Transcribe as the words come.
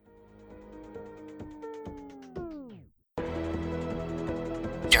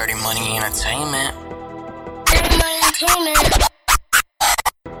Dirty Money Entertainment. Dirty Money Entertainment.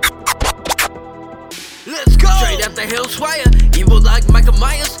 Let's go! Straight up the hills wire, evil like Michael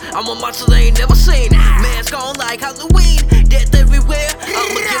Myers. I'm a monster they ain't never seen. Mask on like Halloween, death everywhere.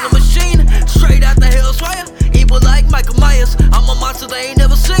 I'm a killer machine. Straight out the hills wire, evil like Michael Myers. I'm a monster they ain't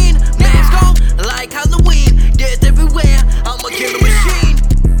never seen.